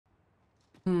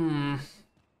Hmm.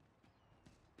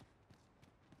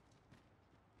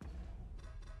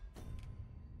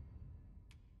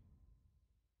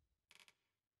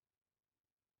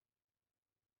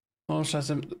 Also has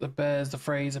the bears the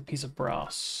phrase a piece of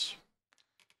brass.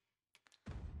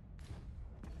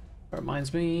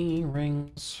 Reminds me,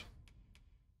 rings.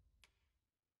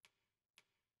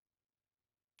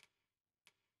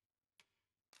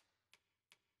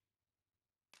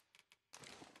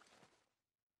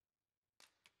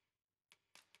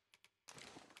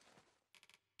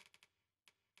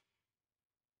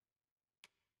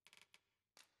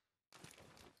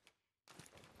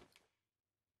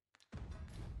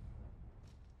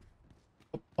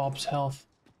 Bob's health.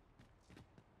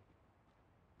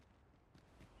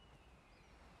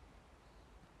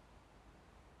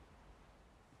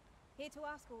 Here to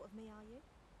ask aught of me, are you?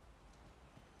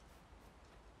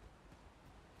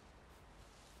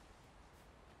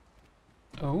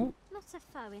 Oh. Not a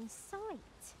foe in sight.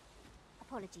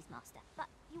 Apologies, Master, but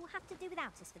you will have to do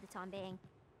without us for the time being.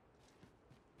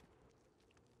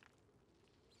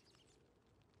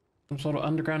 Some sort of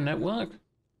underground network?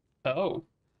 Oh.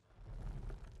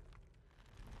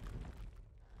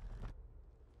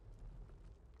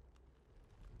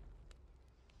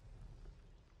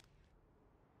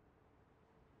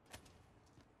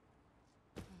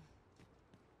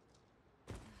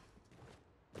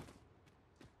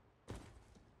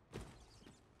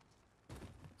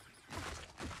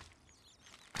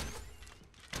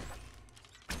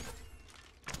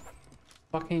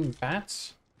 Fucking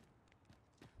bats?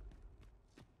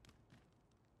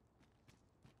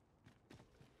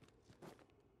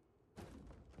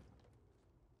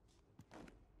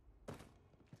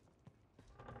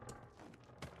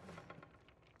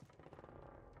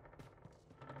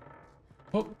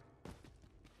 Oh.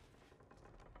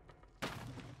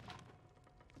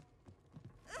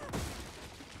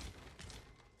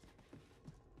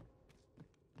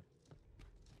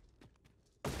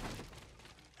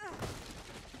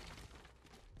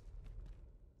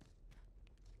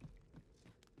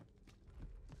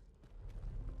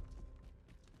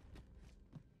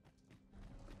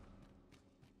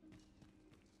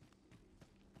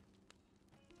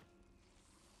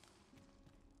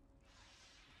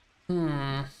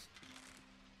 Hmm.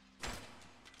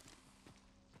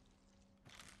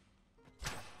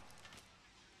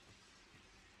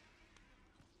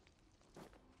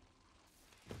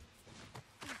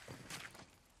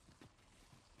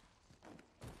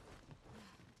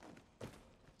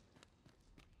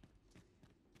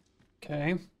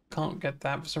 Okay. Can't get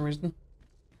that for some reason.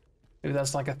 Maybe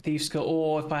that's like a thief skill.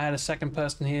 Or if I had a second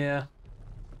person here,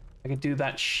 I could do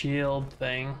that shield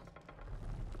thing.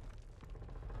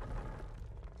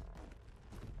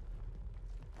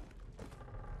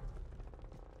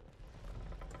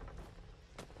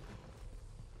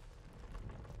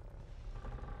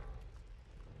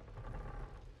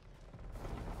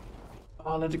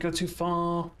 Oh, I let it go too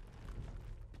far.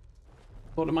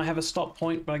 Thought it might have a stop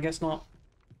point, but I guess not.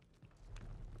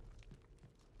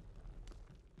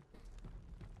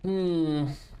 Hmm.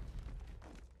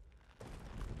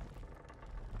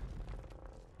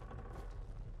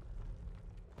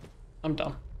 I'm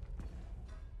done.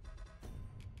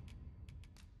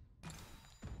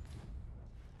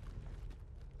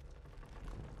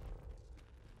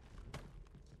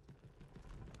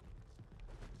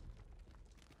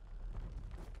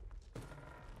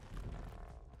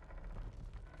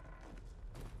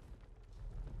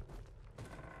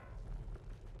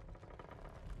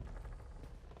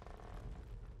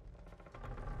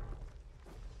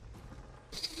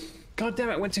 God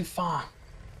damn it, went too far.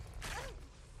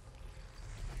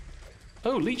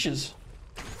 Oh, leeches.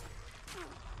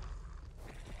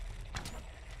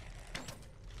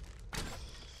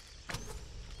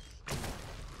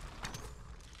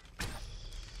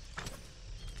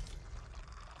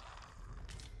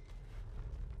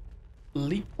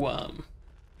 Leap worm.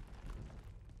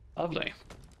 Lovely.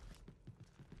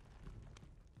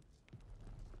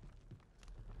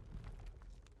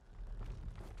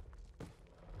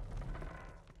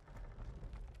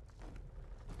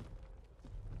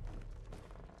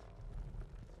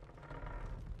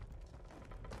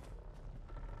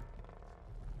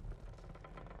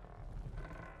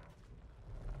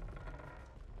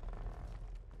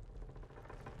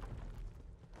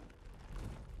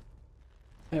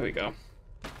 There we go.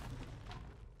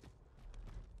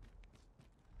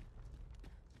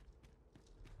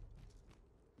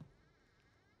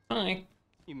 Hi.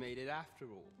 You made it after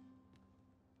all.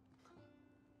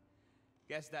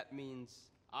 Guess that means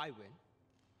I win.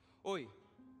 Oi,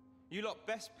 you lot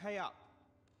best pay up.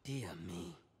 Dear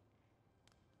me.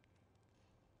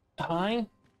 Hi.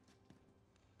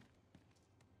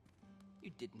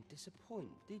 You didn't disappoint,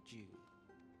 did you?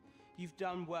 You've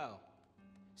done well.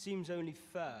 Seems only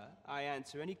fair I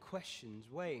answer any questions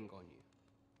weighing on you.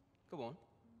 Go on.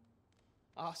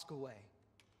 Ask away.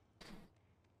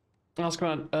 Ask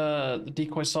about the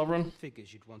decoy sovereign.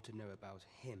 Figures you'd want to know about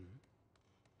him.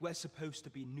 We're supposed to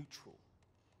be neutral.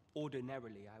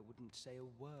 Ordinarily, I wouldn't say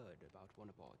a word about one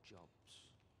of our jobs.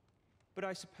 But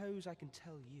I suppose I can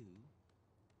tell you,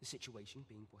 the situation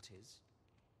being what is.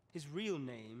 His real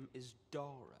name is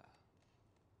Dara.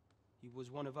 He was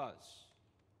one of us,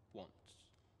 once.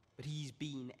 But he's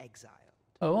been exiled.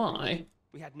 Oh, I.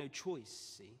 We had no choice,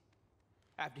 see?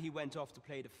 After he went off to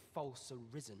play the false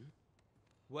arisen,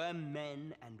 we're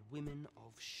men and women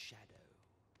of shadow.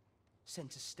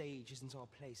 Center stage isn't our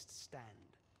place to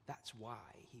stand. That's why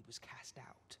he was cast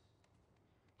out.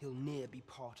 He'll ne'er be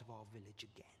part of our village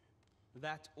again.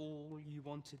 That all you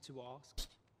wanted to ask?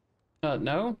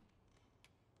 No.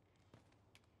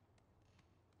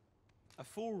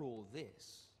 For all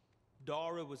this,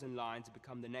 Dara was in line to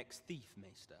become the next thief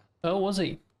maester. Oh, was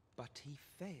he? But he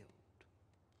failed.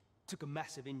 Took a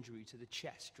massive injury to the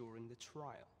chest during the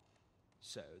trial.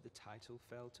 So the title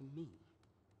fell to me.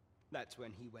 That's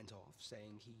when he went off,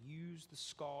 saying he used the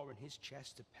scar on his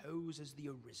chest to pose as the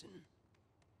Arisen.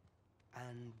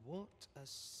 And what a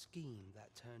scheme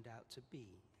that turned out to be,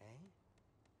 eh?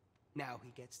 Now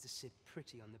he gets to sit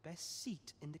pretty on the best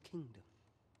seat in the kingdom.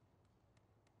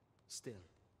 Still,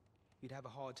 you'd have a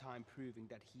hard time proving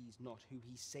that he's not who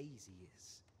he says he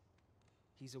is.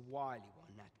 He's a wily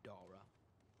one, that Dara.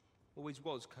 Always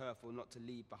was careful not to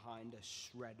leave behind a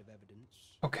shred of evidence.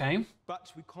 Okay.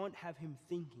 But we can't have him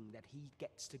thinking that he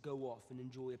gets to go off and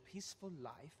enjoy a peaceful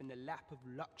life in the lap of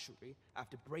luxury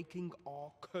after breaking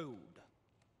our code.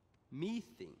 Me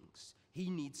thinks he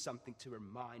needs something to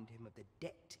remind him of the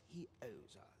debt he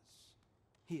owes us.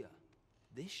 Here,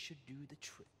 this should do the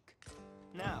trick.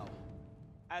 Now,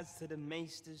 as to the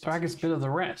Maester's Drag a bit of the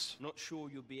rest. not sure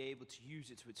you'll be able to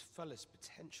use it to its fullest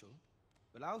potential,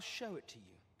 but I'll show it to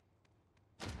you.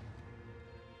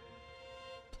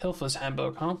 Hilfer's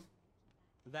handbook, huh?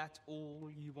 That all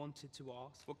you wanted to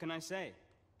ask? What can I say?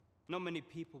 Not many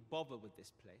people bother with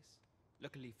this place.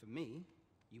 Luckily for me,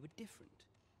 you were different.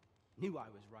 Knew I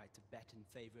was right to bet in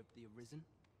favor of the Arisen.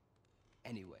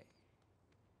 Anyway,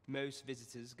 most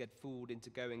visitors get fooled into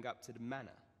going up to the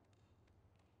manor.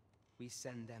 We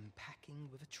send them packing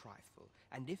with a trifle,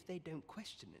 and if they don't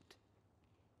question it,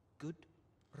 good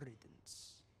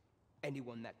riddance.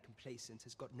 Anyone that complacent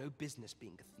has got no business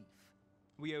being a thief.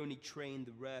 We only train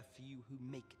the rare few who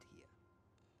make it here.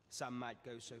 Some might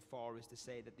go so far as to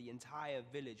say that the entire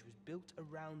village was built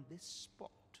around this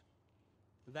spot.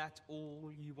 That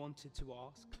all you wanted to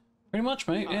ask? Pretty much,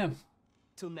 mate, yeah.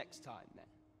 Till next time, then.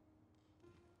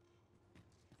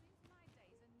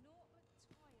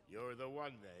 You're the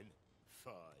one, then?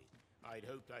 Fine. I'd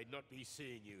hoped I'd not be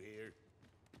seeing you here.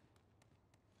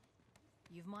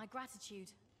 You've my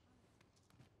gratitude.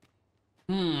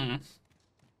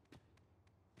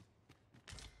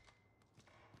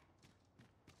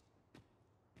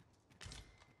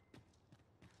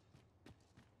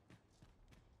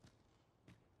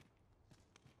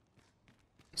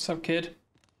 What's up, kid?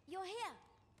 You're here.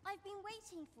 I've been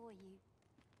waiting for you.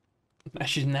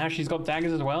 Now she's got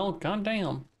daggers as well? God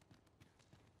damn.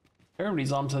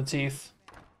 Everybody's armed to the teeth.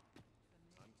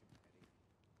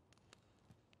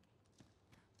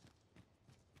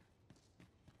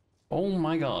 Oh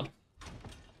my god.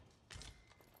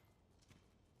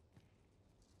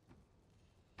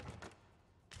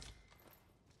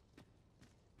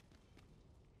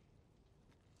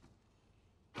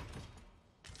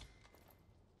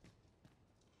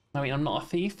 I mean, I'm not a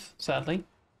thief, sadly.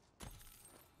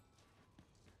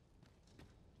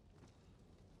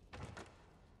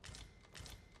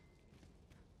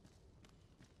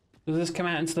 Does this come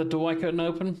out into the door I couldn't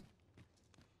open?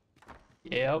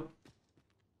 Yep.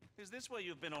 Is this where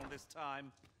you've been all this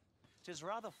time? 'Tis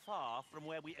rather far from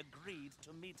where we agreed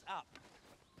to meet up.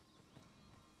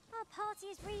 Our party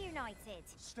is reunited.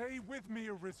 Stay with me,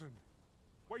 Arisen.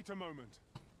 Wait a moment.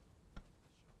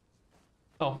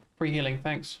 Oh, free healing,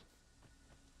 thanks.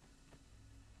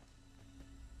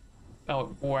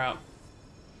 Oh, wore out.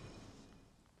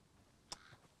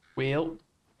 Wheel.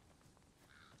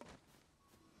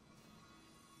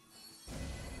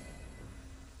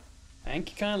 Thank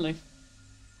you kindly.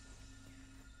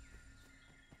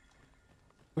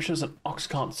 Wish there was an ox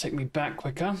cart to take me back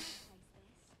quicker.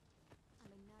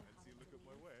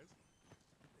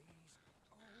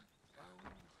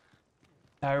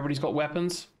 Now everybody's got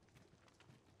weapons.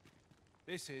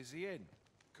 This is the inn,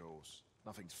 of course.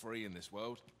 Nothing's free in this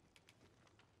world.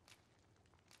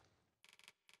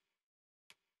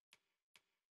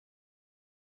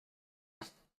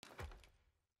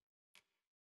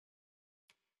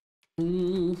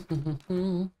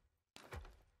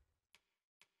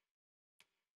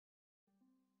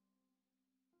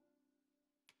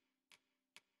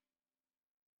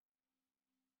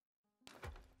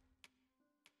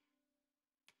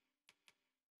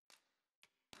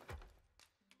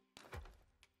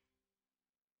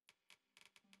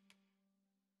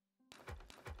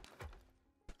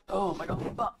 Oh my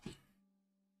god, but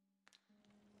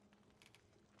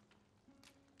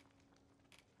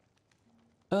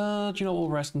do you know what, we'll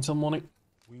rest until morning.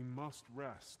 We must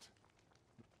rest.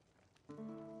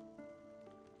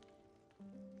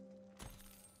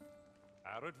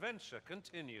 Our adventure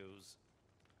continues.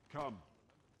 Come.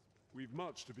 We've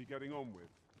much to be getting on with.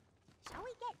 Shall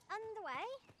we get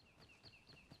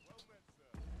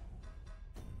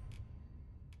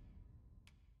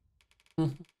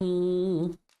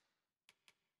underway?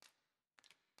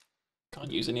 Can't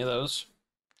use any of those.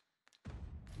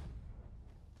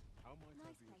 How might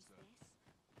I Nice be of place, service?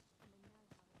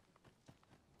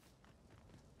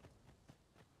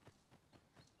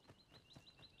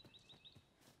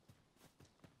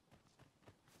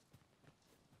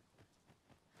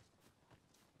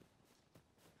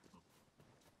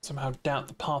 this. Somehow doubt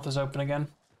the path is open again.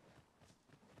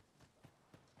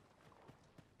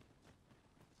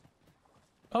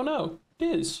 Oh no, it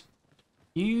is.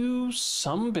 You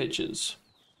some bitches.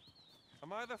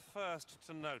 Am I the first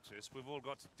to notice we've all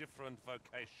got different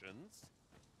vocations?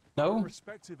 No?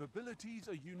 Respective abilities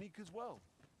are unique as well.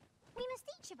 We must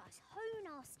each of us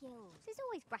hone our skills. It's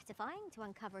always gratifying to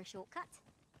uncover a shortcut.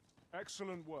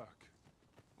 Excellent work.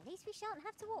 At least we shan't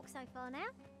have to walk so far now.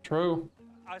 True.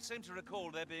 I seem to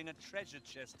recall there being a treasure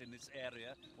chest in this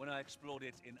area when I explored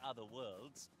it in other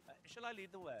worlds. Shall I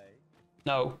lead the way?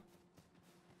 No.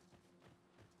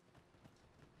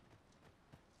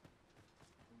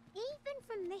 Even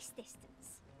from this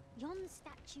distance, yon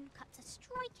statue cuts a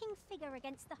striking figure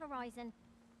against the horizon.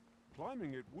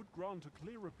 Climbing it would grant a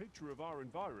clearer picture of our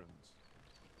environs.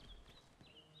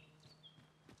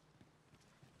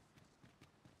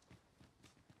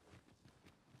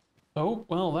 Oh,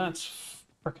 well, that's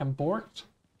frickin' borked.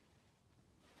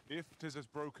 If 'tis as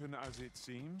broken as it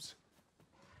seems,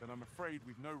 then I'm afraid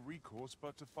we've no recourse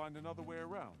but to find another way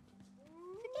around.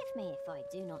 Forgive me if I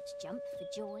do not jump for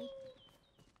joy.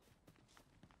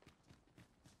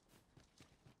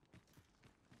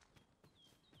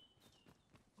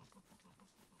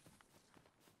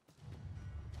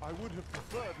 I would have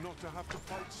preferred not to have to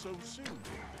fight so soon,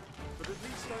 but at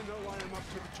least I know I am up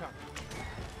to the challenge.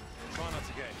 Try not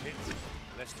to get hit,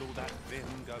 lest all that vim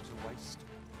go to waste.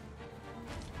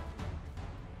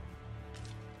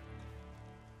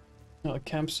 Not a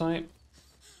campsite.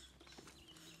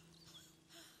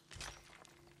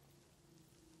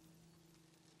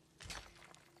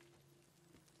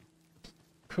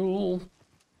 Cool.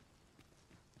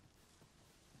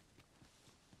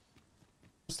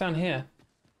 What's down here?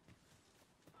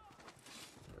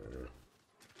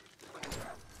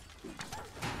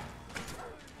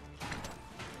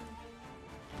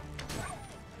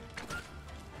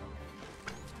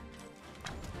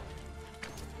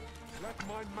 Let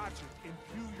my magic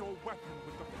imbue your weapon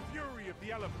with the fury of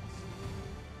the elements.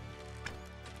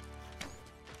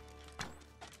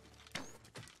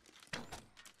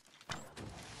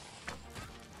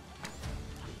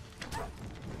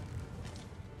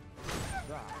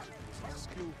 That is a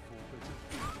skillful bit of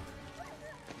feat.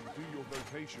 You do your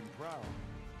vocation proud.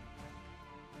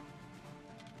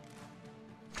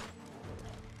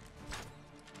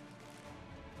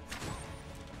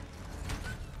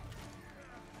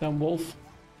 Down wolf.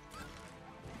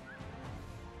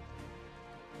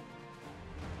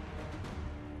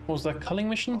 What was that culling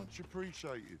mission? Much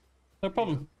appreciated. No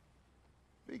problem.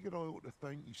 Figured I ought to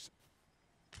thank you.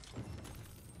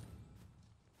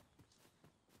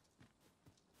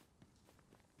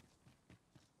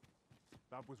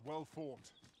 That was well fought.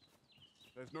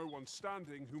 There's no one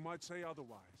standing who might say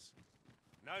otherwise.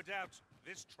 No doubt,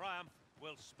 this triumph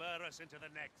will spur us into the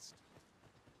next.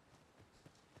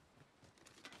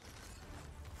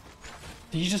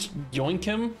 Did you just yoink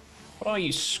him? What are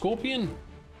you, Scorpion?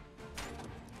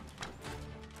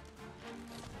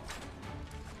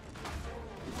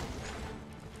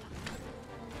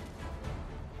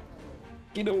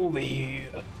 Get over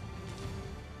here.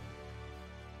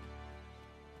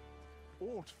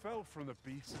 Aught fell from the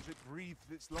beast as it breathed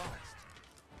its last.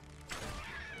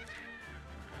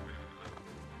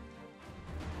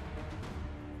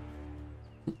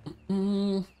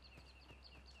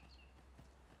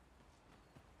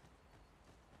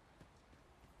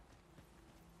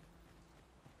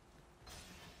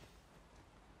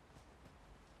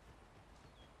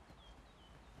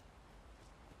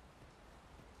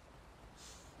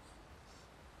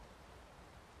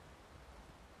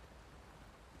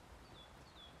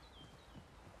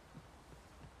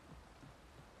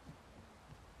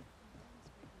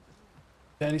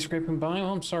 Barely scraping by?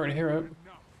 Well, I'm sorry to hear it.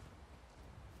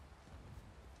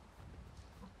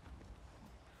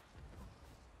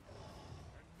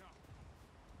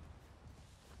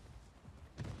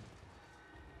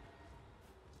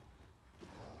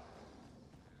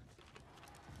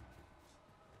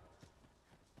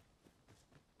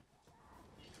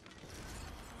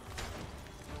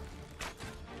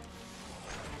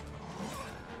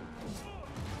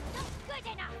 Not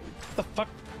good enough. What the fuck?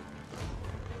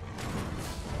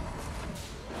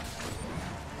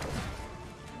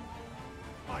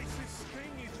 Ice's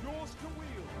sting is yours to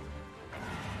wield.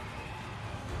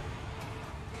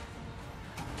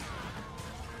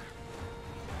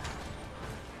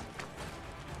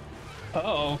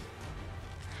 Uh-oh.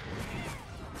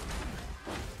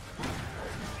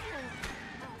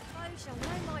 I shall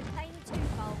know my pain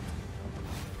twofold.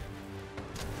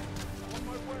 On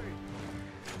my way.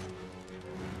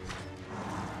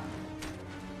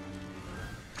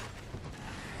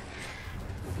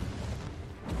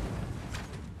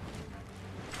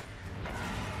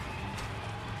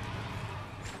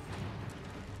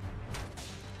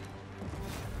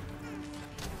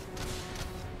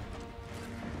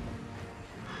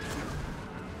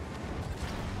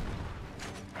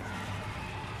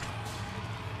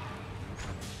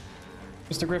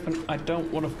 Mr. Griffin, I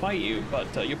don't want to fight you,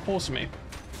 but you're forcing me.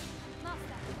 Master,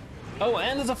 Oh,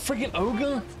 and there's a freaking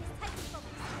ogre? is taken from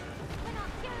us. When our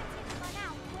Puritans run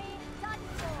out, we're done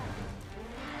for.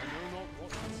 I know not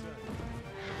what to say.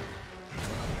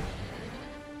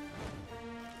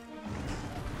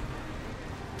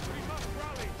 We must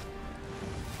rally.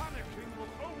 Panicking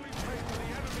will only play to the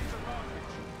enemy's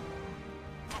advantage.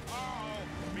 Oh,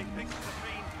 methinks the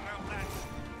fiends without that.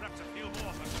 Perhaps a few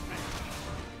more for the best.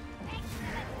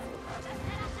 Excellent. Just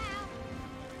let us out.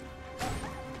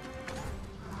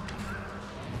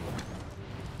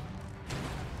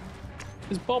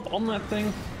 Is Bob on that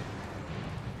thing?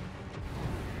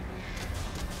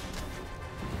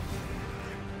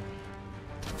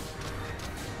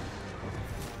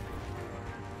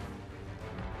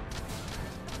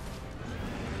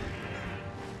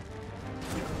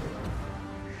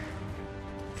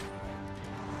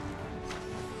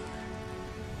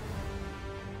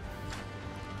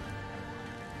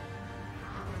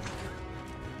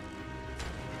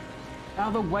 Out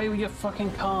of the way with your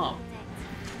fucking car.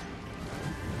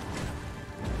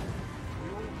 We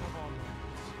all have our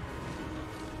limits.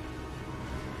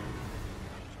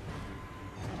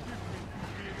 Forgive me for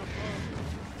being a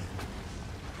burden.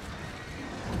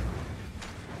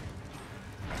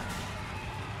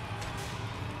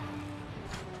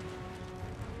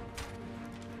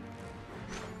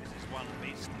 This is one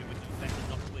beast we would do better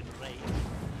not to enrage.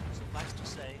 Suffice to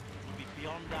say, it would be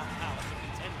beyond our power to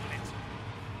contend with it.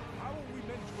 How are we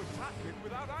meant to attack it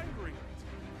without angering it?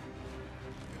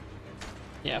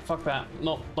 Yeah, fuck that.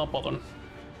 Not bothering.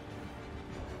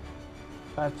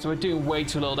 So we're doing way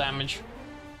too little damage.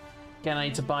 Again, I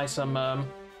need to buy some, Are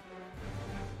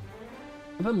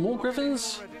there more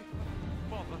griffins? Ready?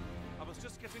 Bother. I was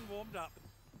just getting warmed up.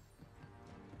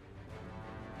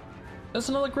 There's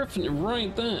another griffin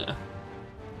right there.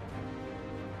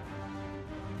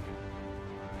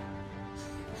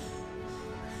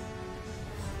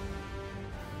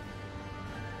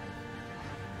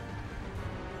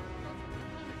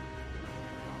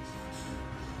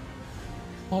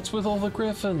 What's with all the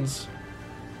griffins?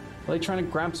 Are they trying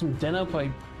to grab some dinner by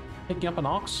picking up an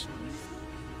ox?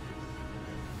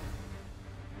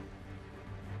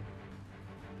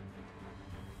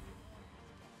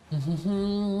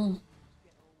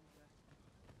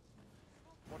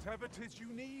 Whatever 'tis you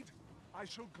need, I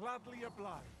shall gladly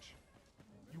oblige.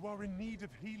 You are in need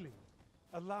of healing.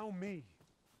 Allow me.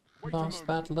 Wait a Lost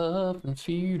moment. that love and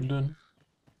feeling.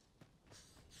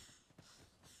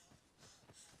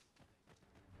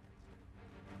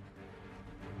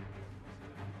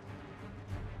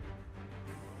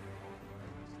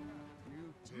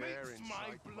 You tear Mix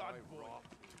inside my blood, boy. rock.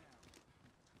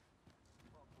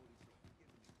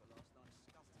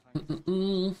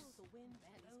 Mm-mm.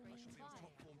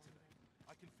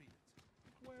 I can feel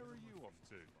it. Where are you off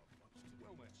to?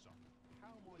 Well met, son. How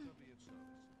might I be of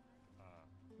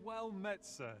service? Well met,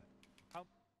 sir. How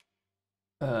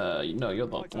No, you're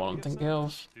not the one I'm thinking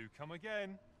of. do come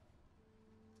again?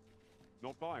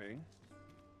 Not buying?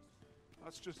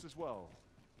 That's just as well.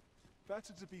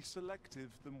 Better to be selective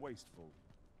than wasteful.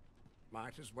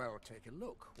 Might as well take a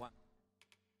look. What?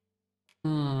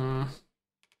 Hmm.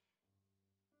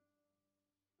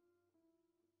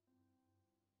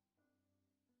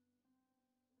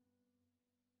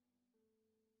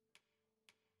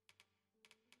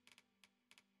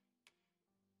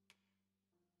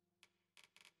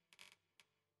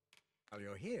 While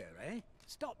you're here, eh?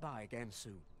 Stop by again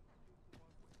soon.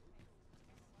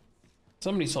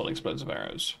 Somebody sold explosive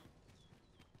arrows.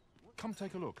 Come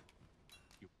take a look.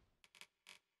 It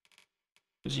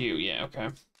was you, yeah, okay.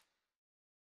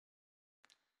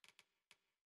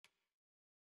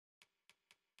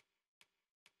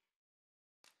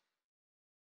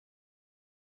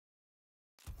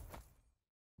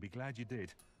 Be glad you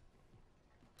did.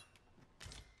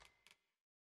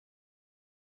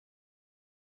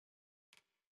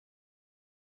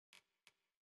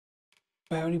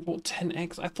 I only bought 10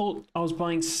 eggs. I thought I was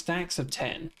buying stacks of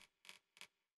 10.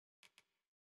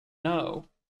 No.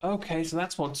 Okay, so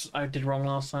that's what I did wrong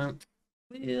last time.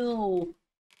 Well,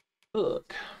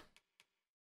 look.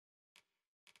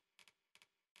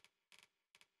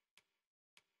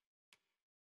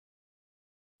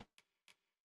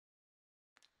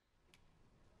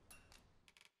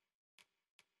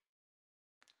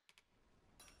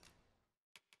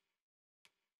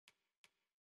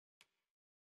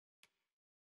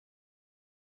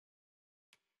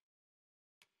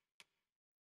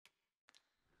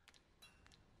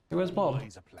 Where's Bob?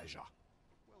 Always a pleasure.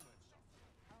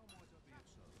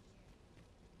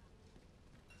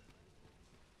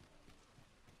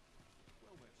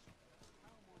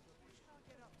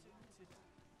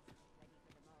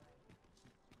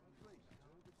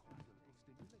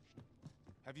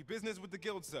 Have you business with the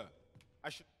guild, sir? I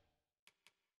should...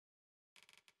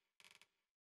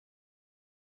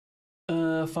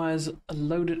 Fires a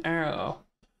loaded arrow.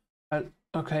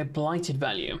 Okay, blighted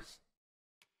value.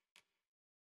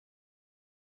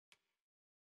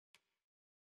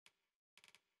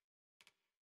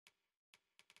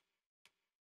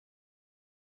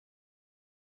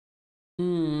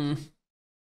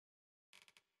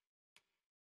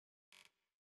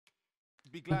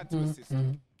 Be glad to assist.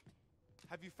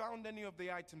 Have you found any of the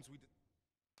items we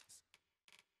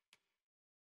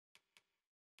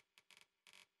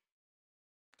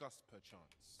discussed,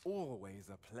 perchance? Always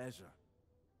a pleasure.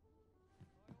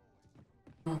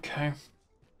 Okay.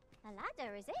 A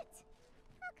ladder, is it?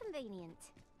 How convenient.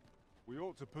 We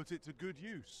ought to put it to good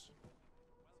use.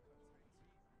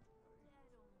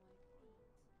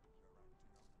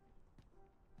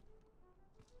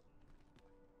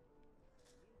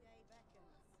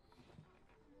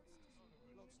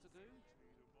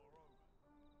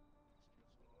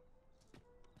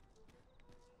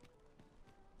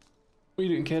 What are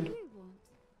you doing, kid?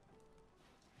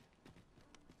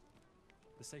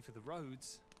 The safer the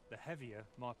roads, the heavier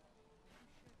my...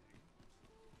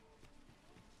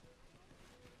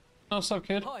 Oh, what's up,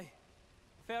 kid? Hi.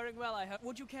 Faring well, I hope.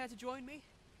 Would you care to join me?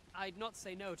 I'd not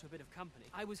say no to a bit of company.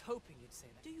 I was hoping you'd say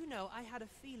that. Do you know, I had a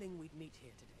feeling we'd meet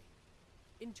here today.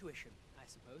 Intuition, I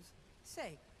suppose.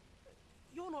 Say,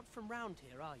 you're not from round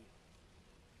here, are you?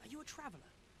 Are you a traveler?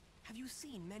 Have you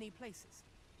seen many places?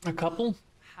 A couple?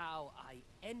 How I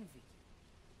envy you.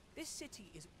 This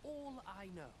city is all I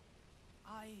know.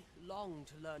 I long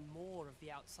to learn more of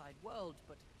the outside world,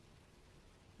 but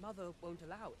Mother won't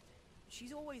allow it.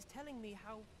 She's always telling me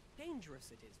how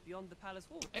dangerous it is beyond the palace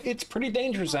walls. It's pretty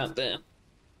dangerous out there.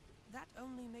 That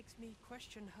only makes me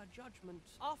question her judgment.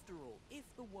 After all, if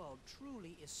the world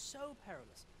truly is so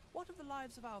perilous, what of the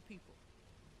lives of our people?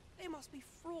 They must be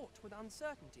fraught with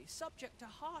uncertainty, subject to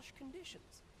harsh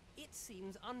conditions. It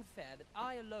seems unfair that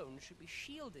I alone should be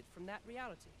shielded from that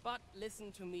reality. But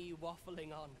listen to me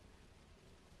waffling on.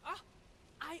 Ah,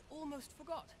 I almost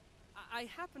forgot. I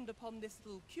happened upon this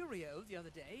little curio the other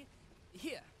day.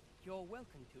 Here, you're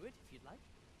welcome to it if you'd like.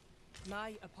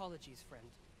 My apologies, friend,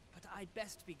 but I'd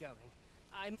best be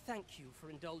going. Thank you for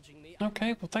indulging me.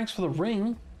 Okay, well, thanks for the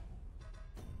ring.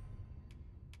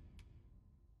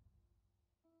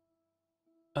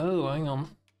 Oh, hang on.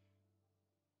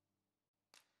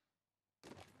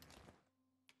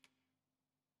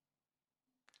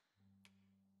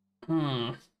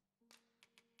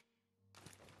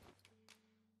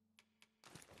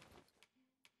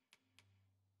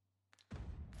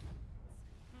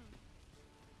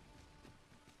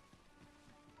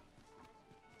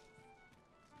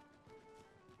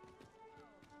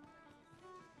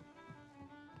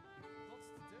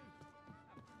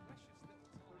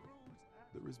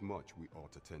 There is much we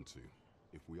ought to tend to,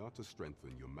 if we are to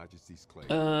strengthen your Majesty's claim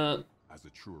as a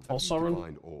true false sovereign.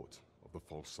 Find aught of the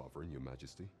false sovereign, your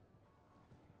Majesty.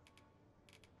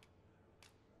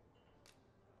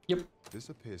 Yep. This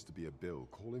appears to be a bill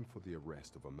calling for the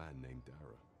arrest of a man named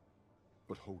Dara.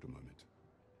 But hold a moment.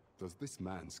 Does this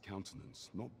man's countenance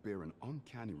not bear an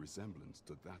uncanny resemblance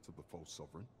to that of the false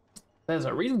sovereign? There's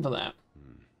a reason for that.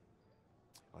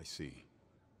 I see.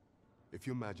 If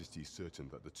your Majesty is certain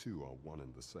that the two are one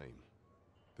and the same,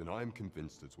 then I am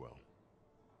convinced as well.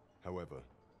 However,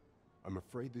 I'm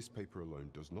afraid this paper alone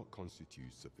does not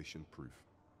constitute sufficient proof.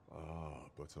 Ah,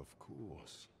 but of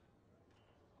course.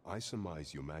 I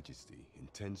surmise Your Majesty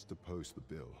intends to post the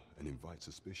bill and invite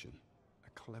suspicion.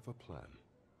 A clever plan.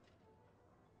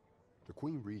 The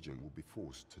Queen Regent will be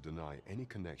forced to deny any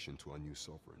connection to our new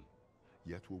sovereign,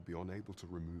 yet will be unable to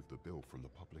remove the bill from the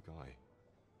public eye.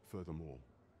 Furthermore,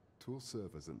 'twill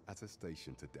serve as an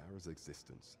attestation to Dara's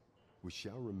existence, which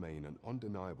shall remain an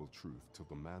undeniable truth till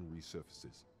the man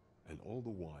resurfaces. And all the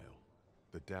while,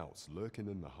 the doubts lurking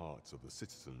in the hearts of the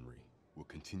citizenry will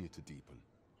continue to deepen.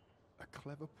 A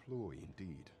clever ploy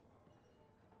indeed.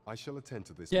 I shall attend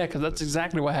to this. Yeah, because that's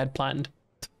exactly what I had planned.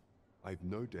 I've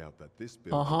no doubt that this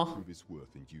bill will prove its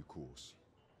worth in due course.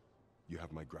 You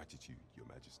have my gratitude, Your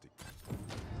Majesty.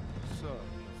 Sir,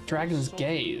 Dragon's the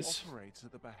Gaze. operates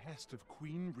at the behest of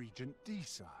Queen Regent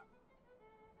Disa.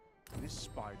 This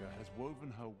spider has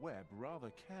woven her web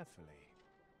rather carefully.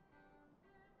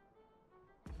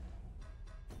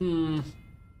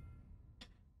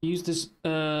 Use this,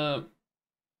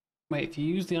 wait, if you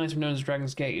use the item known as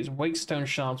Dragon's Gaze, Wakestone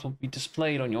shards will be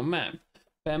displayed on your map.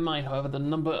 Bear in mind, however, the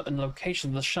number and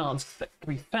location of the shards that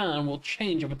can be found will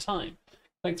change over time.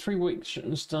 Like 3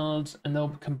 Wakestone shards, and they'll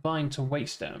be combined to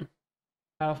Wakestone.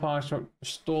 How far to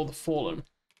restore the Fallen?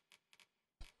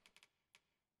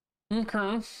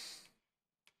 Okay.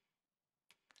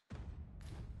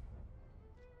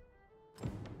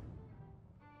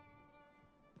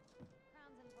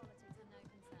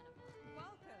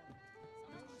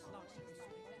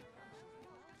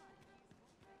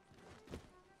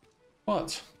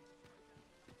 What?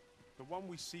 The one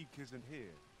we seek isn't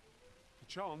here.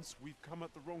 Perchance we've come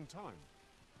at the wrong time.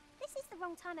 This is the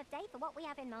wrong time of day for what we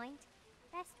have in mind.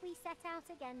 Best we set out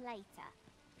again later.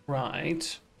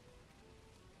 Right.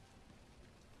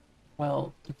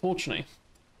 Well, unfortunately,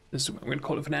 this is what I'm going to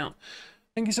call it for now.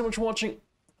 Thank you so much for watching.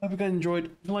 Hope you guys enjoyed.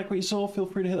 If you like what you saw, feel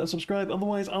free to hit that subscribe.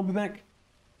 Otherwise, I'll be back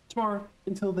tomorrow.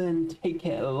 Until then, take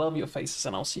care. Love your faces,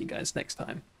 and I'll see you guys next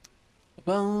time.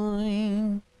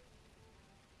 Bye.